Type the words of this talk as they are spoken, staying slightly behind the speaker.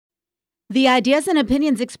The ideas and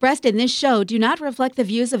opinions expressed in this show do not reflect the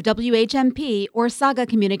views of WHMP or Saga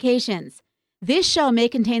Communications. This show may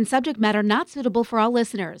contain subject matter not suitable for all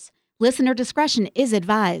listeners. Listener discretion is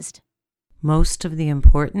advised. Most of the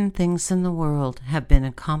important things in the world have been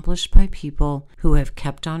accomplished by people who have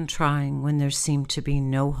kept on trying when there seemed to be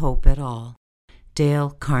no hope at all.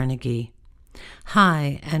 Dale Carnegie.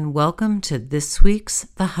 Hi, and welcome to this week's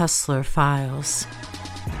The Hustler Files.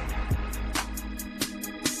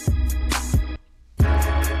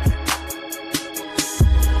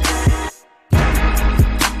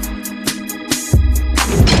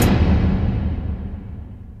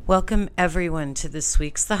 Welcome everyone to this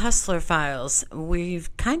week's The Hustler Files. We've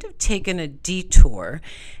kind of taken a detour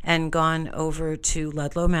and gone over to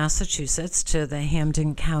Ludlow, Massachusetts to the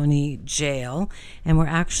Hampden County jail, and we're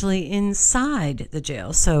actually inside the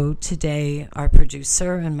jail. So today our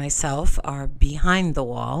producer and myself are behind the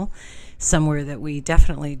wall, somewhere that we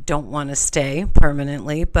definitely don't want to stay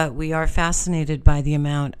permanently, but we are fascinated by the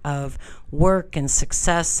amount of work and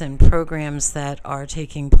success and programs that are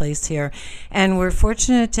taking place here. And we're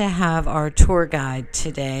fortunate to have our tour guide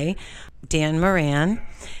today, Dan Moran.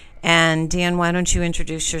 And Dan, why don't you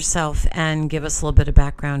introduce yourself and give us a little bit of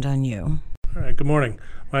background on you? All right, good morning.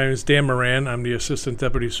 My name is Dan Moran. I'm the Assistant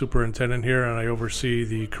Deputy Superintendent here, and I oversee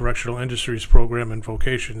the Correctional Industries Program and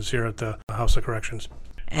Vocations here at the House of Corrections.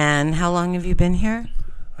 And how long have you been here?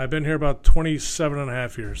 I've been here about 27 and a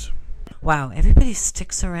half years. Wow, everybody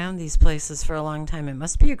sticks around these places for a long time. It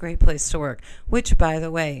must be a great place to work, which, by the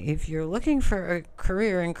way, if you're looking for a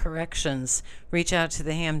career in corrections, reach out to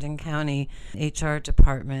the Hampden County HR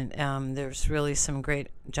department. There's really some great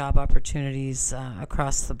job opportunities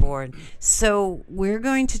across the board. So we're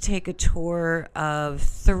going to take a tour of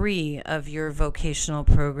 3 of your vocational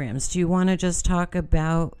programs. Do you want to just talk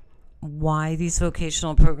about why these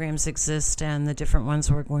vocational programs exist and the different ones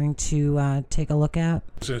we're going to take a look at?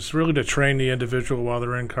 So it's really to train the individual while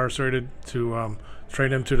they're incarcerated, to train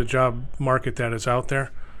them to the job market that is out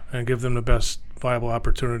there and give them the best viable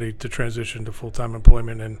opportunity to transition to full-time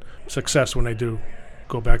employment and success when they do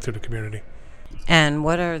go back to the community. And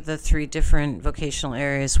what are the 3 different vocational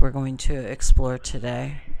areas we're going to explore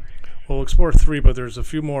today? We'll explore 3, but there's a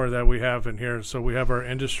few more that we have in here. So we have our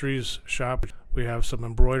industries shop. We have some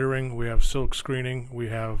embroidering, we have silk screening, we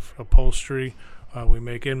have upholstery, we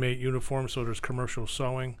make inmate uniforms, so there's commercial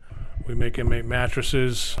sewing, we make inmate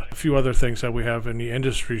mattresses, a few other things that we have in the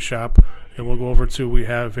industry shop. And we'll go over to, we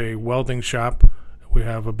have a welding shop, we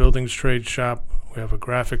have a buildings trade shop, we have a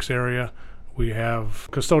graphics area, we have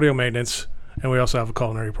custodial maintenance, and we also have a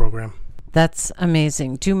culinary program. That's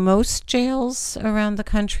amazing. Do most jails around the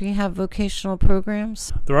country have vocational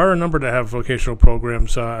programs? There are a number that have vocational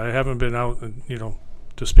programs. I haven't been out,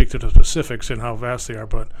 to speak to the specifics and how vast they are,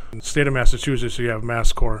 but in the state of Massachusetts, you have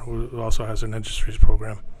MassCorps, who also has an industries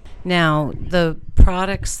program. Now, the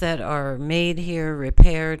products that are made here,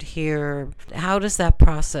 repaired here, how does that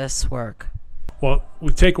process work? Well,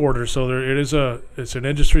 we take orders, so it's an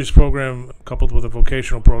industries program coupled with a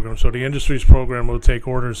vocational program. So the industries program will take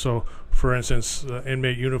orders. So, for instance,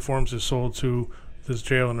 inmate uniforms is sold to this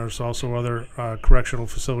jail, and there's also other correctional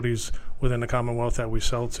facilities within the Commonwealth that we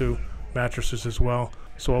sell to, mattresses as well.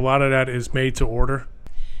 So a lot of that is made to order.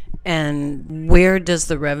 And where does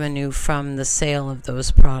the revenue from the sale of those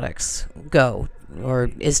products go or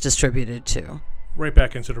is distributed to? Right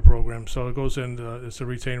back into the program. So it goes in, it's a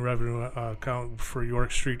retained revenue account for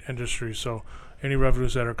York Street Industries. So any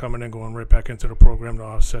revenues that are coming in going right back into the program to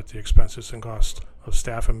offset the expenses and cost of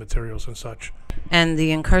staff and materials and such. And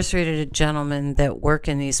the incarcerated gentlemen that work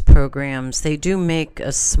in these programs, they do make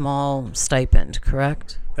a small stipend,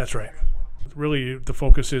 correct? That's right. Really, the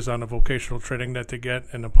focus is on the vocational training that they get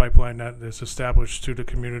and the pipeline that is established to the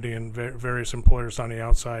community and various employers on the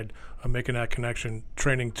outside, making that connection,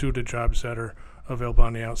 training to the jobs that are available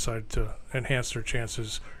on the outside to enhance their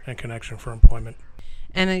chances and connection for employment.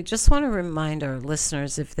 And I just want to remind our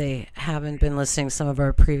listeners, if they haven't been listening to some of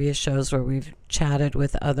our previous shows where we've chatted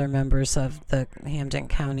with other members of the Hampden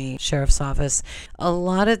County Sheriff's Office, a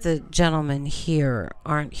lot of the gentlemen here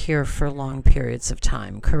aren't here for long periods of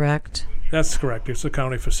time, correct? That's correct. It's a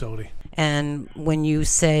county facility. And when you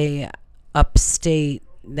say upstate,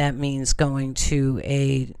 that means going to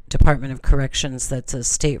a Department of Corrections that's a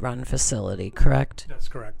state-run facility, correct? That's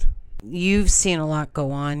correct. You've seen a lot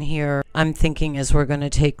go on here. I'm thinking as we're going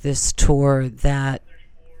to take this tour that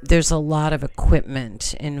there's a lot of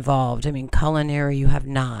equipment involved. I mean, culinary, you have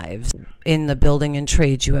knives. In the building and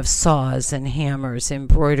trades, you have saws and hammers.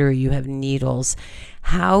 Embroidery, you have needles.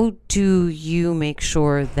 How do you make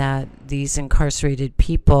sure that these incarcerated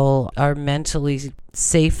people are mentally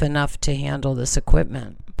safe enough to handle this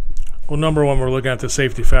equipment? Well, number one, we're looking at the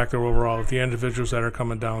safety factor overall of the individuals that are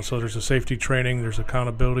coming down. So there's a safety training, there's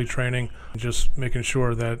accountability training, just making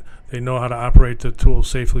sure that they know how to operate the tools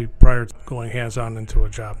safely prior to going hands-on into a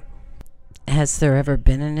job. Has there ever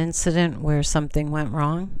been an incident where something went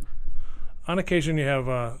wrong? On occasion, you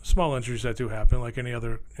have small injuries that do happen, like any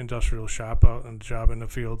other industrial shop out on the job in the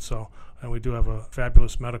field. And we do have a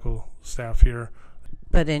fabulous medical staff here.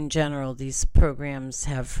 But in general, these programs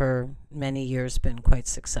have for many years been quite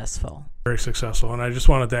successful. Very successful. And I just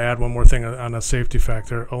wanted to add one more thing on a safety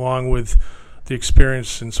factor. Along with the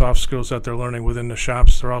experience and soft skills that they're learning within the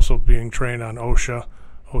shops, they're also being trained on OSHA,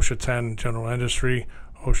 OSHA 10 general industry,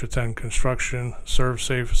 OSHA 10 construction,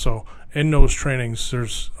 ServSafe. So in those trainings,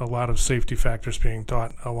 there's a lot of safety factors being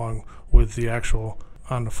taught along with the actual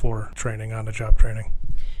on-the-floor training, on-the-job training.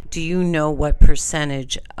 Do you know what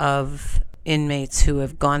percentage of inmates who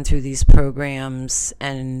have gone through these programs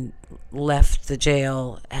and left the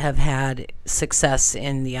jail have had success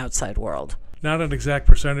in the outside world? Not an exact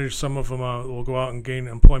percentage. Some of them will go out and gain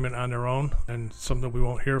employment on their own, and something we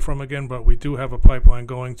won't hear from again, but we do have a pipeline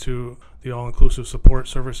going to the all-inclusive support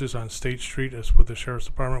services on State Street as with the Sheriff's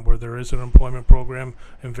Department, where there is an employment program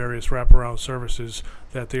and various wraparound services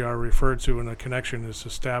that they are referred to, and a connection is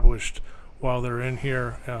established while they're in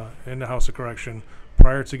here in the House of Correction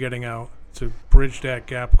prior to getting out, to bridge that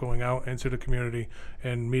gap going out into the community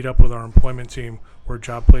and meet up with our employment team where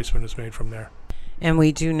job placement is made from there. And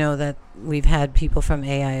we do know that we've had people from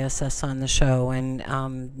AISS on the show,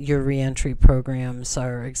 and your reentry programs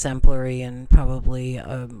are exemplary and probably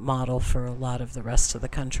a model for a lot of the rest of the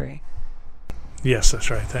country. Yes, that's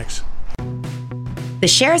right. Thanks. The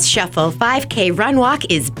Sheriff's Shuffle 5K Run Walk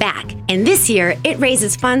is back, and this year it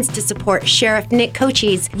raises funds to support Sheriff Nick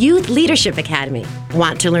Cochie's Youth Leadership Academy.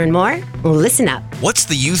 Want to learn more? Listen up. What's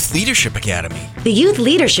the Youth Leadership Academy? The Youth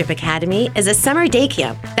Leadership Academy is a summer day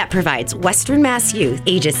camp that provides Western Mass youth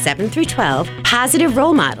ages 7 through 12 positive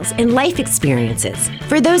role models and life experiences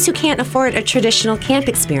for those who can't afford a traditional camp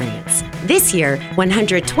experience. This year,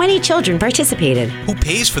 120 children participated. Who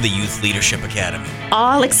pays for the Youth Leadership Academy?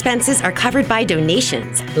 All expenses are covered by donations,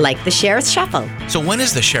 like the Sheriff's Shuffle. So when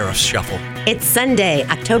is the Sheriff's Shuffle? It's Sunday,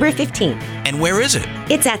 October 15th. And where is it?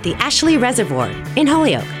 It's at the Ashley Reservoir in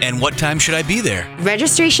Holyoke. And what time should I be there?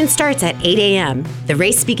 Registration starts at 8 a.m. The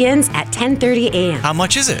race begins at 10:30 a.m. How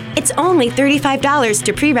much is it? It's only $35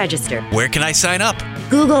 to pre-register. Where can I sign up?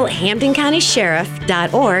 Google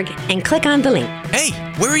HampdenCountySheriff.org and click on the link. Hey,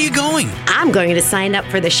 where are you going? I'm going to sign up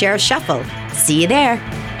for the Sheriff's Shuffle. See you there.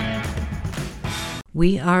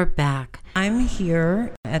 We are back. I'm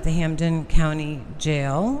here at the Hampden County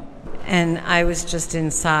Jail, and I was just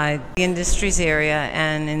inside the industries area,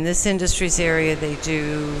 and in this industries area they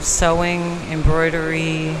do sewing,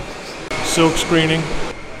 embroidery, Silk screening,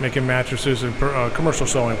 making mattresses, and commercial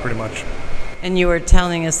sewing pretty much. And you were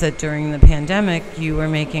telling us that during the pandemic you were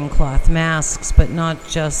making cloth masks, but not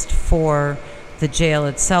just for the jail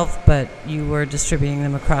itself, but you were distributing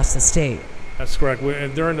them across the state. That's correct.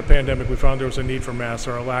 During the pandemic, we found there was a need for masks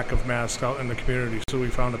or a lack of masks out in the community. So we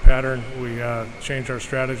found a pattern. We changed our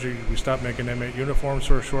strategy. We stopped making inmate uniforms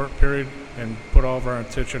for a short period and put all of our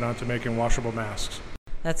attention onto making washable masks.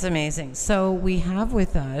 That's amazing. So we have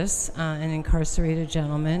with us an incarcerated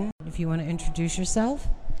gentleman. If you want to introduce yourself.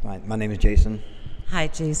 My name is Jason. Hi,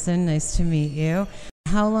 Jason. Nice to meet you.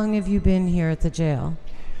 How long have you been here at the jail?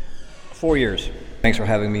 4 years. Thanks for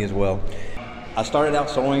having me as well. I started out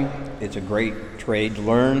sewing. It's a great trade to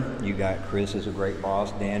learn. You got Chris is a great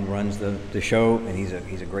boss. Dan runs the show, and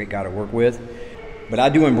he's a great guy to work with. But I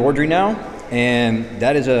do embroidery now, and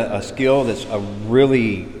that is a skill that's a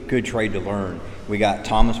really good trade to learn. We got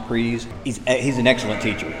Thomas Prees. He's an excellent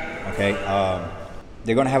teacher. Okay,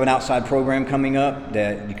 they're going to have an outside program coming up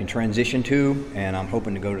that you can transition to, and I'm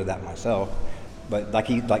hoping to go to that myself. But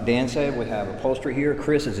like Dan said, we have upholstery here.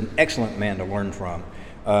 Chris is an excellent man to learn from.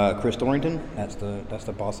 Chris Thornton, that's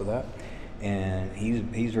the boss of that, and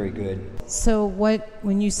he's very good. So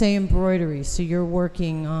when you say embroidery, so you're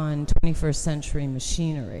working on 21st century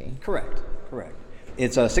machinery? Correct.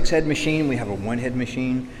 It's a 6-head machine. We have a 1-head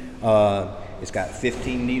machine. It's got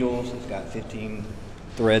 15 needles. It's got 15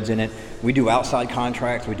 threads in it. We do outside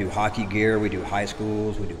contracts. We do hockey gear. We do high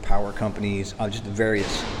schools. We do power companies. Just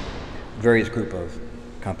various group of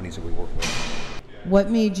companies that we work with.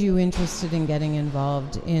 What made you interested in getting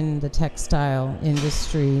involved in the textile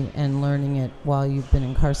industry and learning it while you've been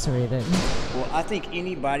incarcerated? Well, I think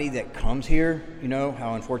anybody that comes here, you know,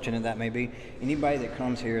 how unfortunate that may be, anybody that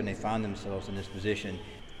comes here and they find themselves in this position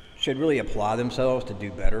should really apply themselves to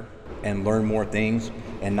do better and learn more things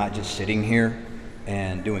and not just sitting here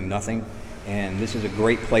and doing nothing. And this is a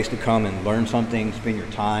great place to come and learn something, spend your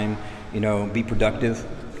time, be productive.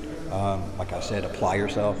 Like I said, apply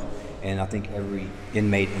yourself. And I think every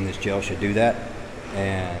inmate in this jail should do that.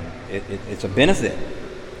 And it's a benefit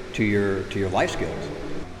to your life skills.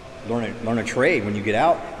 Learn a trade. When you get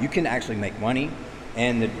out, you can actually make money.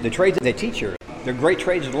 And the trades that they teach here, they're great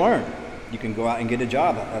trades to learn. You can go out and get a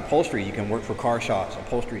job. Upholstery, you can work for car shops,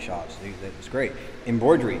 upholstery shops. It's great.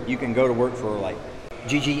 Embroidery, you can go to work for like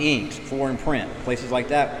GG Inks, Foreign Print, places like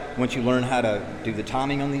that. Once you learn how to do the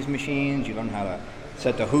timing on these machines, you learn how to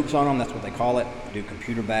set the hoops on them, that's what they call it. Do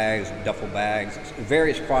computer bags, duffel bags,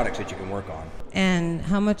 various products that you can work on. And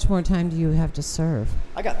how much more time do you have to serve?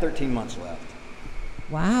 I got 13 months left.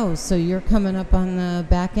 Wow, so you're coming up on the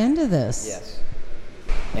back end of this. Yes.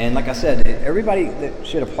 And like I said, everybody that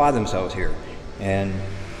should apply themselves here. And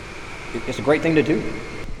it's a great thing to do.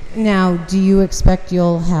 Now, do you expect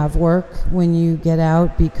you'll have work when you get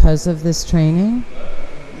out because of this training?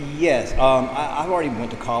 Yes. I've already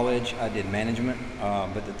went to college. I did management.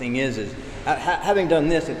 But the thing is having done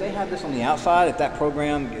this, if they have this on the outside, if that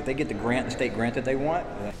program, if they get the state grant that they want,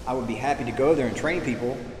 I would be happy to go there and train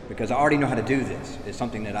people because I already know how to do this. It's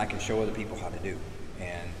something that I can show other people how to do.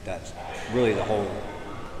 And that's really the whole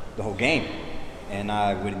game. And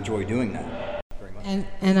I would enjoy doing that very much.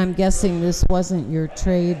 And I'm guessing this wasn't your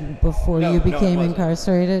trade before you became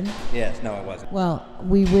incarcerated? Yes, no, it wasn't. Well,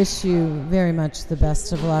 we wish you very much the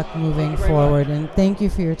best of luck moving forward, and thank you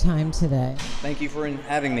for your time today. Thank you for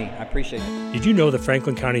having me. I appreciate it. Did you know the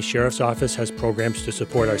Franklin County Sheriff's Office has programs to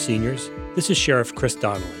support our seniors? This is Sheriff Chris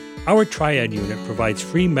Donnelly. Our Triad unit provides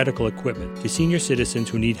free medical equipment to senior citizens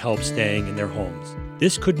who need help staying in their homes.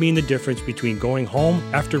 This could mean the difference between going home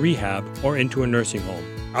after rehab or into a nursing home.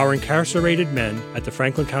 Our incarcerated men at the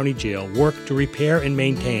Franklin County Jail work to repair and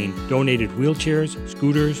maintain donated wheelchairs,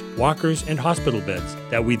 scooters, walkers, and hospital beds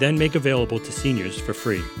that we then make available to seniors for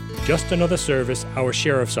free. Just another service our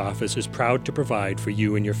Sheriff's Office is proud to provide for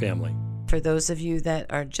you and your family. For those of you that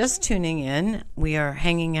are just tuning in, we are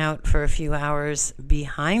hanging out for a few hours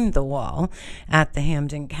behind the wall at the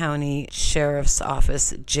Hampden County Sheriff's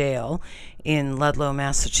Office Jail in Ludlow,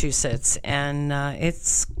 Massachusetts. And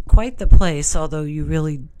it's quite the place, although you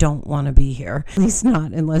really don't want to be here. At least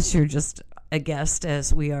not unless you're just a guest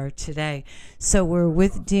as we are today. So we're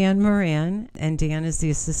with Dan Moran, and Dan is the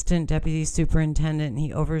Assistant Deputy Superintendent, and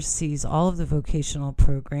he oversees all of the vocational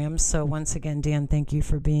programs. So once again, Dan, thank you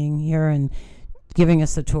for being here and giving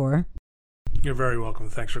us a tour. You're very welcome.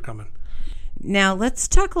 Thanks for coming. Now, let's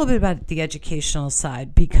talk a little bit about the educational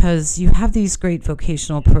side, because you have these great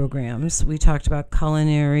vocational programs. We talked about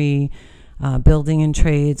culinary, building and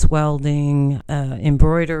trades, welding,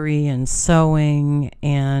 embroidery and sewing,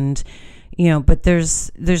 and but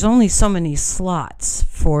there's only so many slots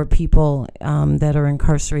for people that are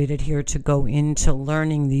incarcerated here to go into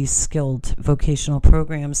learning these skilled vocational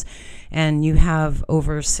programs. And you have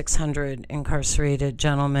over 600 incarcerated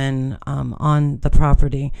gentlemen on the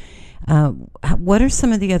property. What are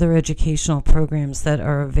some of the other educational programs that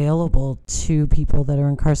are available to people that are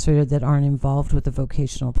incarcerated that aren't involved with the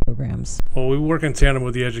vocational programs? Well, we work in tandem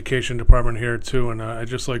with the education department here too, and I'd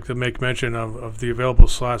just like to make mention of the available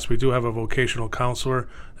slots. We do have a vocational counselor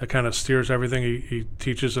that kind of steers everything. He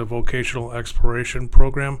teaches a vocational exploration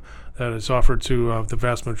program that is offered to the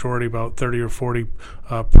vast majority, about 30 or 40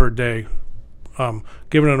 per day,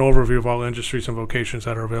 giving an overview of all industries and vocations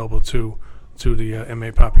that are available to the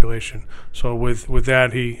MA population. So with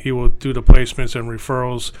that, he will do the placements and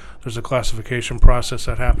referrals. There's a classification process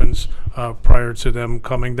that happens prior to them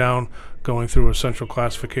coming down, going through a central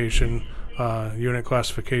classification, unit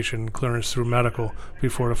classification, clearance through medical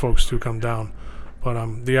before the folks do come down.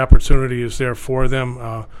 But the opportunity is there for them,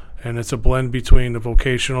 and it's a blend between the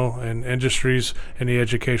vocational and industries and the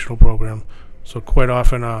educational program. So quite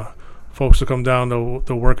often folks will come down,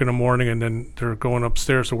 they'll work in the morning, and then they're going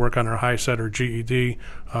upstairs to work on their high set or GED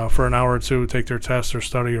for an hour or two, take their test or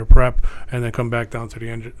study or prep, and then come back down to the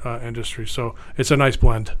industry. So it's a nice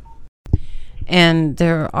blend. And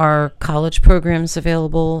there are college programs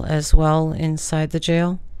available as well inside the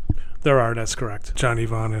jail? There are, that's correct. John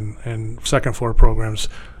Yvonne and second floor programs.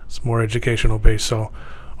 It's more educational based. So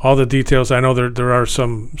all the details, I know there are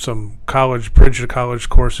some college, bridge to college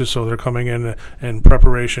courses, so they're coming in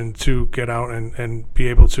preparation to get out and be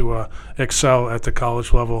able to excel at the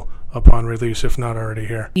college level upon release, if not already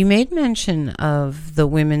here. You made mention of the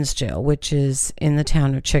women's jail, which is in the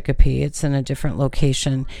town of Chicopee. It's in a different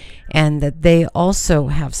location, and that they also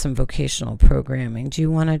have some vocational programming. Do you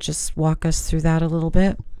want to just walk us through that a little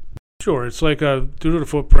bit? Sure, it's like due to the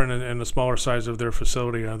footprint and the smaller size of their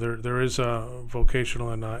facility, there is vocational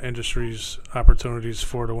and industries opportunities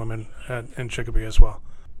for the women in Chicopee as well.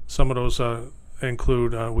 Some of those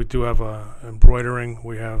include we do have embroidering,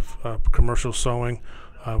 we have commercial sewing,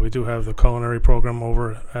 we do have the culinary program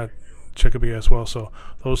over at Chicopee as well. So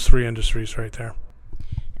those three industries right there.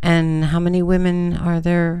 And how many women are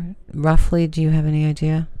there roughly? Do you have any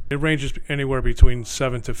idea? It ranges anywhere between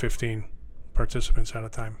 7 to 15 participants at a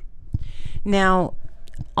time. Now,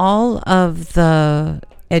 all of the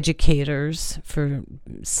educators, for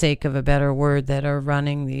sake of a better word, that are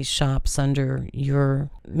running these shops under your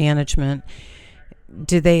management,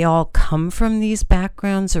 do they all come from these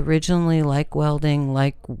backgrounds originally, like welding,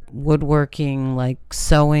 like woodworking, like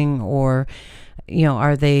sewing, or,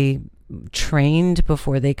 are they trained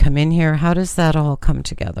before they come in here? How does that all come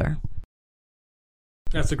together?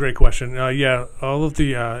 That's a great question. Yeah, all of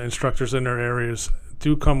the instructors in their areas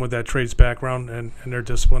do come with that trades background and their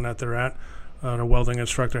discipline that they're at. Our welding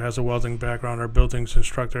instructor has a welding background. Our buildings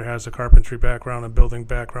instructor has a carpentry background, a building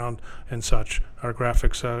background, and such. Our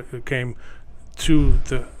graphics came to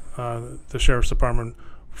the sheriff's department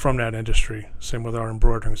from that industry. Same with our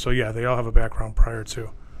embroidering. So yeah, they all have a background prior to.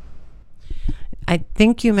 I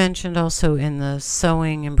think you mentioned also in the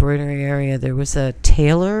sewing embroidery area there was a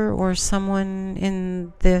tailor or someone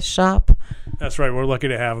in the shop. That's right. We're lucky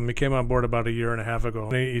to have him. He came on board about a year and a half ago.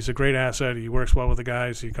 He's a great asset. He works well with the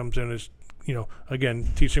guys. He comes in as,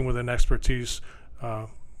 again, teaching with an expertise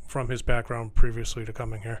from his background previously to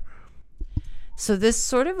coming here. So this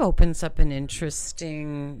sort of opens up an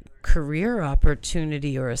interesting career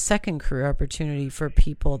opportunity, or a second career opportunity, for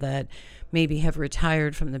people that maybe have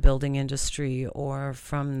retired from the building industry or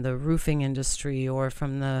from the roofing industry or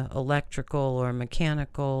from the electrical or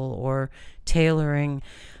mechanical or tailoring,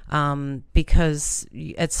 because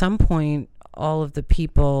at some point all of the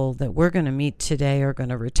people that we're going to meet today are going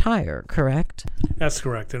to retire, correct? That's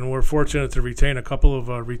correct. And we're fortunate to retain a couple of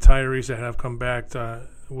retirees that have come back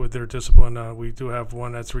with their discipline. We do have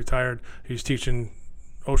one that's retired. He's teaching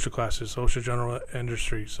OSHA classes, OSHA General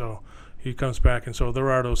Industry. So he comes back, and so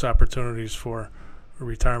there are those opportunities for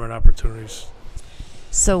retirement opportunities.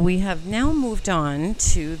 So we have now moved on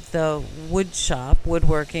to the wood shop,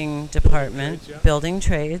 woodworking department, building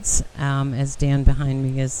trades, as Dan behind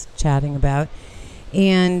me is chatting about.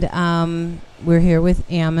 And we're here with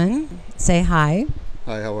Ammon. Say hi.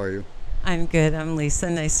 Hi, how are you? I'm good. I'm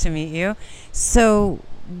Lisa. Nice to meet you. So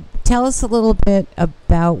tell us a little bit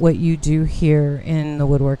about what you do here in the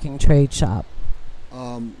woodworking trade shop.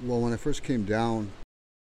 Well, when I first came down,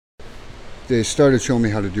 they started showing me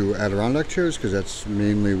how to do Adirondack chairs, because that's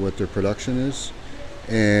mainly what their production is.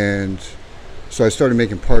 And so I started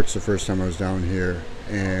making parts the first time I was down here.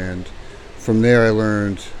 And from there I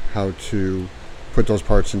learned how to put those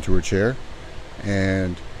parts into a chair.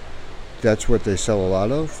 And that's what they sell a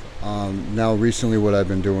lot of. Now recently what I've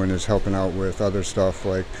been doing is helping out with other stuff.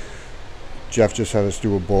 Like Jeff just had us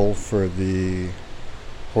do a bowl for the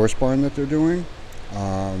horse barn that they're doing.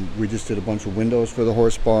 We just did a bunch of windows for the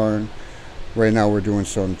horse barn. Right now we're doing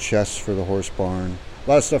some chests for the horse barn. A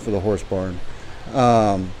lot of stuff for the horse barn.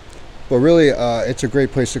 But really, it's a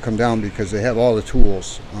great place to come down because they have all the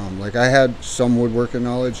tools. Like I had some woodworking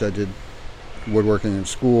knowledge. I did woodworking in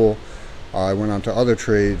school. I went on to other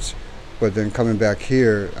trades. But then coming back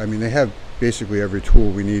here, I mean, they have basically every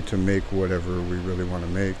tool we need to make whatever we really want to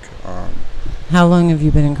make. How long have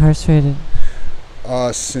you been incarcerated?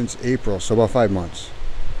 Since April, so about 5 months.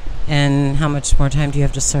 And how much more time do you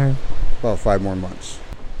have to serve? About 5 more months.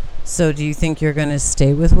 So do you think you're going to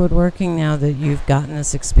stay with woodworking now that you've gotten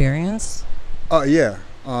this experience? Yeah.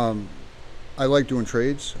 I like doing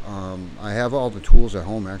trades. I have all the tools at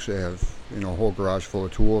home. Actually, I have a whole garage full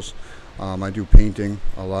of tools. I do painting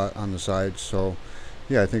a lot on the side, so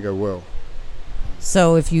yeah, I think I will.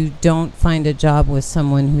 So if you don't find a job with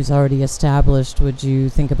someone who's already established, would you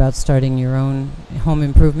think about starting your own home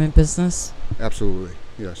improvement business? Absolutely,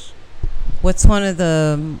 yes. What's one of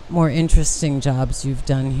the more interesting jobs you've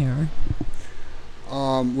done here?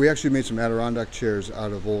 We actually made some Adirondack chairs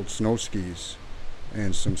out of old snow skis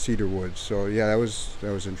and some cedar wood, so yeah, that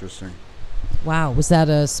was interesting. Wow, was that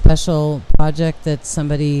a special project that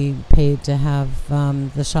somebody paid to have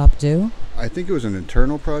the shop do? I think it was an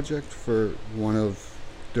internal project for one of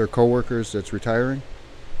their coworkers that's retiring.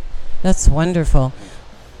 That's wonderful.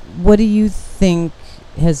 What do you think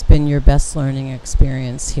has been your best learning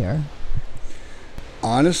experience here?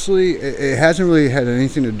 Honestly, it hasn't really had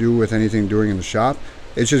anything to do with anything doing in the shop.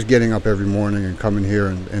 It's just getting up every morning and coming here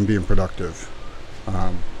and being productive.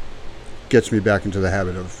 Gets me back into the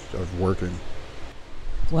habit of working.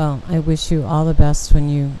 Well, I wish you all the best when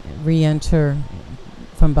you re-enter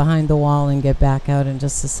from behind the wall and get back out into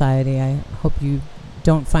society. I hope you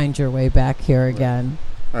don't find your way back here again.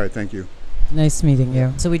 All right, thank you. Nice meeting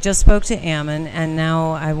you. So we just spoke to Ammon, and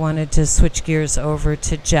now I wanted to switch gears over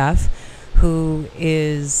to Jeff, who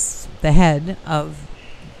is the head of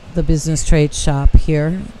the business trade shop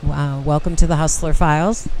here. Welcome to the Hustler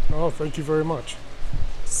Files. Oh, thank you very much.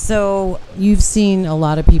 So you've seen a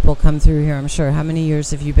lot of people come through here, I'm sure. How many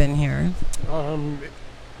years have you been here?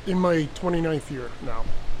 In my 29th year now.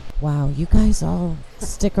 Wow, you guys all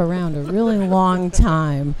stick around a really long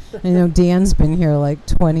time. I know Dan's been here like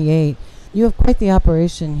 28. You have quite the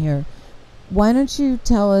operation here. Why don't you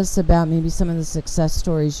tell us about maybe some of the success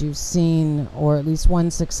stories you've seen, or at least one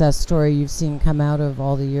success story you've seen come out of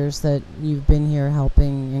all the years that you've been here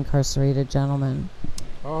helping incarcerated gentlemen?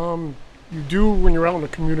 You do, when you're out in the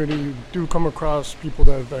community, you do come across people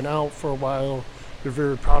that have been out for a while. They're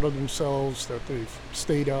very proud of themselves that they've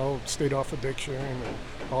stayed off addiction and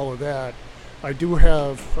all of that. I do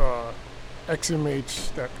have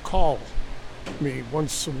ex-inmates that call me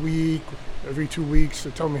once a week, every 2 weeks,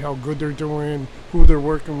 to tell me how good they're doing, who they're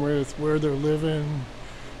working with, where they're living.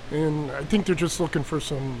 And I think they're just looking for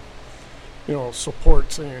some,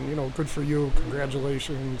 support, saying, good for you,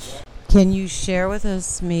 congratulations. Can you share with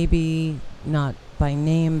us, maybe not by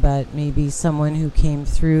name, but maybe someone who came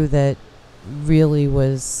through that really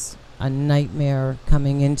was a nightmare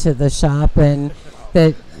coming into the shop, and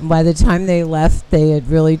that by the time they left, they had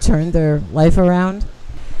really turned their life around?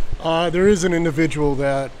 There is an individual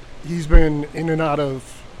that he's been in and out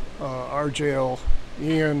of our jail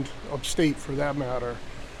and upstate, for that matter,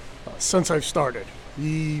 since I've started.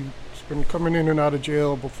 He's been coming in and out of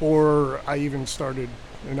jail before I even started,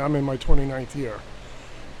 and I'm in my 29th year.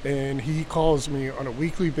 And he calls me on a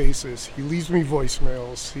weekly basis. He leaves me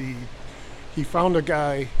voicemails. He found a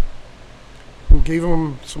guy who gave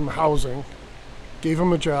him some housing, gave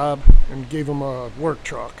him a job, and gave him a work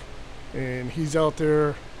truck. And he's out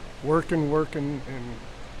there working, and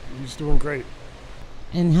he's doing great.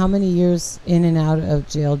 And how many years in and out of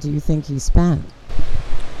jail do you think he spent?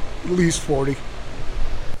 At least 40.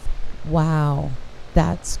 Wow,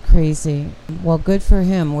 that's crazy. Well, good for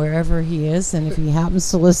him wherever he is, and if he happens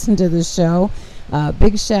to listen to the show,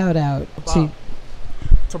 big shout out to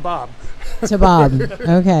Bob. To Bob.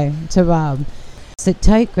 Okay, to Bob. Sit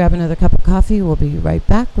tight, grab another cup of coffee. We'll be right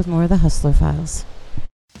back with more of the Hustler Files.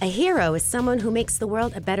 A hero is someone who makes the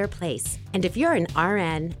world a better place. And if you're an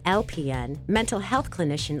RN, LPN, mental health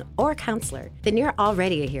clinician, or counselor, then you're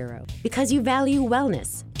already a hero because you value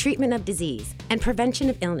wellness, treatment of disease, and prevention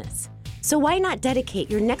of illness. So why not dedicate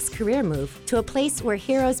your next career move to a place where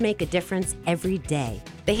heroes make a difference every day?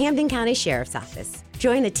 The Hampden County Sheriff's Office.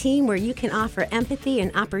 Join a team where you can offer empathy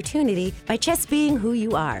and opportunity by just being who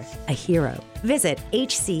you are, a hero. Visit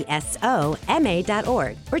hcsoma.org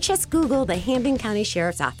or just Google the Hampden County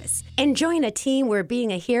Sheriff's Office and join a team where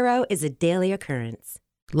being a hero is a daily occurrence.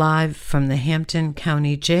 Live from the Hampden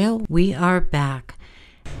County Jail, we are back.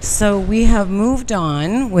 So we have moved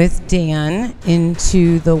on with Dan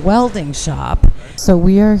into the welding shop. So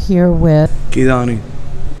we are here with Kidani.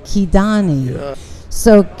 Yeah.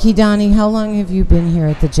 So Kidani, how long have you been here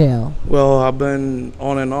at the jail? Well, I've been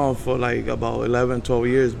on and off for like about 11, 12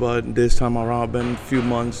 years, but this time around I've been a few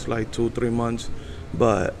months, like 2-3 months.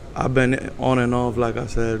 But I've been on and off, like I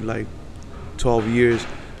said, like 12 years.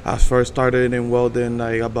 I first started in welding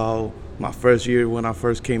like about my first year when I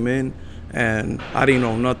first came in, and I didn't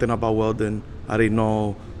know nothing about welding. I didn't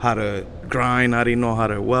know how to grind. I didn't know how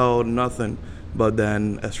to weld, nothing. But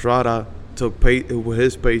then Estrada took with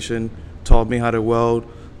his patient, taught me how to weld,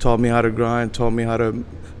 taught me how to grind, taught me how to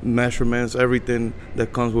measurements, everything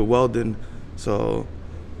that comes with welding. So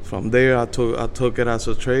from there, I took it as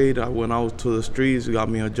a trade. I went out to the streets, got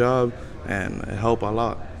me a job, and it helped a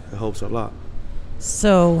lot. It helps a lot.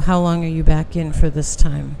 So how long are you back in for this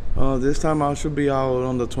time? This time I should be out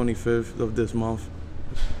on the 25th of this month.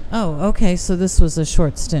 Oh, okay. So this was a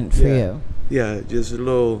short stint for you. Yeah, just a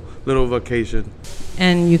little vacation.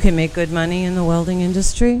 And you can make good money in the welding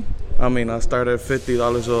industry? I mean, I started at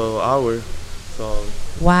 $50 an hour. So.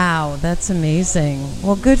 Wow, that's amazing.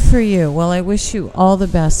 Well, good for you. Well, I wish you all the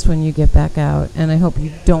best when you get back out, and I hope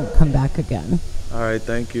you don't come back again. All right,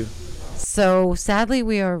 thank you. So sadly,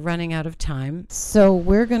 we are running out of time. So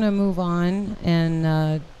we're going to move on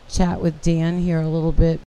and chat with Dan here a little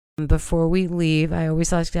bit. Before we leave, I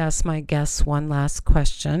always like to ask my guests one last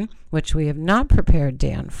question, which we have not prepared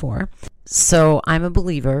Dan for. So I'm a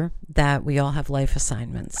believer that we all have life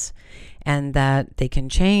assignments and that they can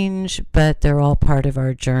change, but they're all part of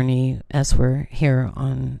our journey as we're here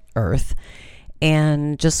on Earth.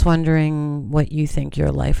 and just wondering what you think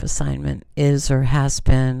your life assignment is or has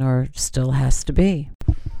been or still has to be.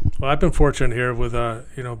 Well, I've been fortunate here with,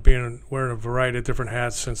 wearing a variety of different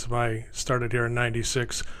hats since I started here in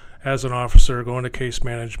 '96 as an officer, going to case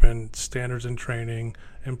management, standards and training,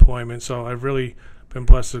 employment. So I've really been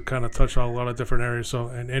blessed to kind of touch a lot of different areas.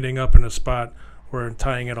 And ending up in a spot where I'm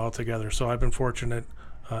tying it all together. So I've been fortunate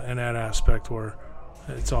in that aspect where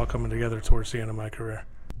it's all coming together towards the end of my career.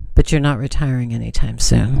 But you're not retiring anytime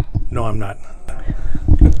soon. No, I'm not.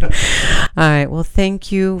 All right. Well,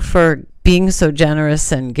 thank you for being so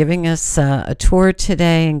generous and giving us a tour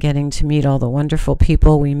today and getting to meet all the wonderful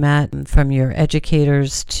people we met, from your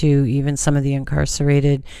educators to even some of the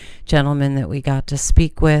incarcerated gentlemen that we got to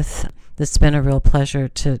speak with. It's been a real pleasure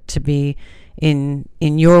to be in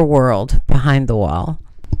your world behind the wall.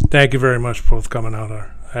 Thank you very much for both coming out. I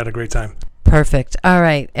had a great time. Perfect. All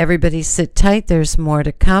right. Everybody sit tight. There's more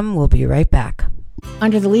to come. We'll be right back.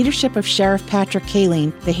 Under the leadership of Sheriff Patrick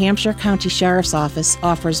Kaling, the Hampshire County Sheriff's Office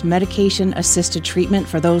offers medication-assisted treatment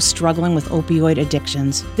for those struggling with opioid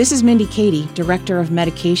addictions. This is Mindy Cady, Director of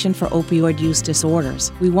Medication for Opioid Use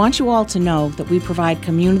Disorders. We want you all to know that we provide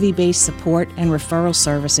community-based support and referral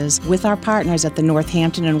services with our partners at the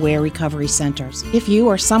Northampton and Ware Recovery Centers. If you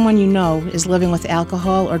or someone you know is living with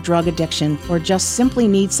alcohol or drug addiction or just simply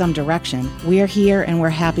needs some direction, we're here and we're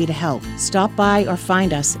happy to help. Stop by or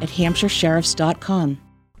find us at hampshiresheriffs.com.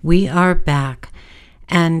 We are back,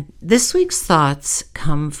 and this week's thoughts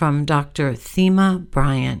come from Dr. Thema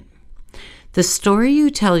Bryant. The story you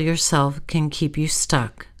tell yourself can keep you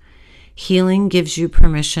stuck. Healing gives you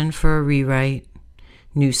permission for a rewrite.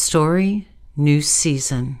 New story, new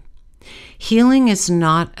season. Healing is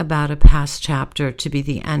not about a past chapter to be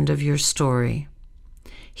the end of your story.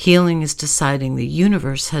 Healing is deciding the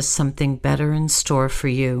universe has something better in store for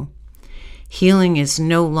you. Healing is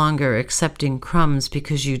no longer accepting crumbs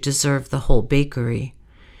because you deserve the whole bakery.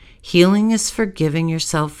 Healing is forgiving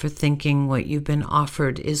yourself for thinking what you've been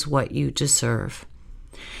offered is what you deserve.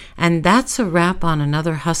 And that's a wrap on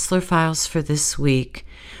another Hustler Files for this week.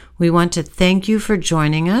 We want to thank you for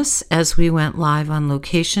joining us as we went live on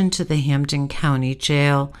location to the Hampden County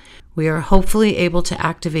Jail. We are hopefully able to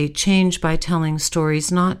activate change by telling stories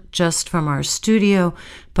not just from our studio,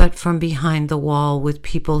 but from behind the wall with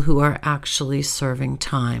people who are actually serving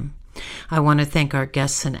time. I want to thank our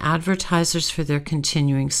guests and advertisers for their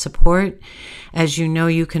continuing support. As you know,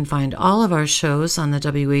 you can find all of our shows on the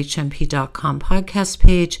WHMP.com podcast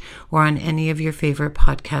page or on any of your favorite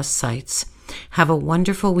podcast sites. Have a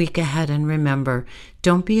wonderful week ahead, and remember,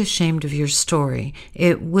 don't be ashamed of your story.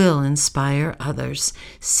 It will inspire others.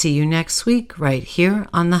 See you next week right here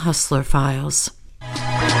on the Hustler Files.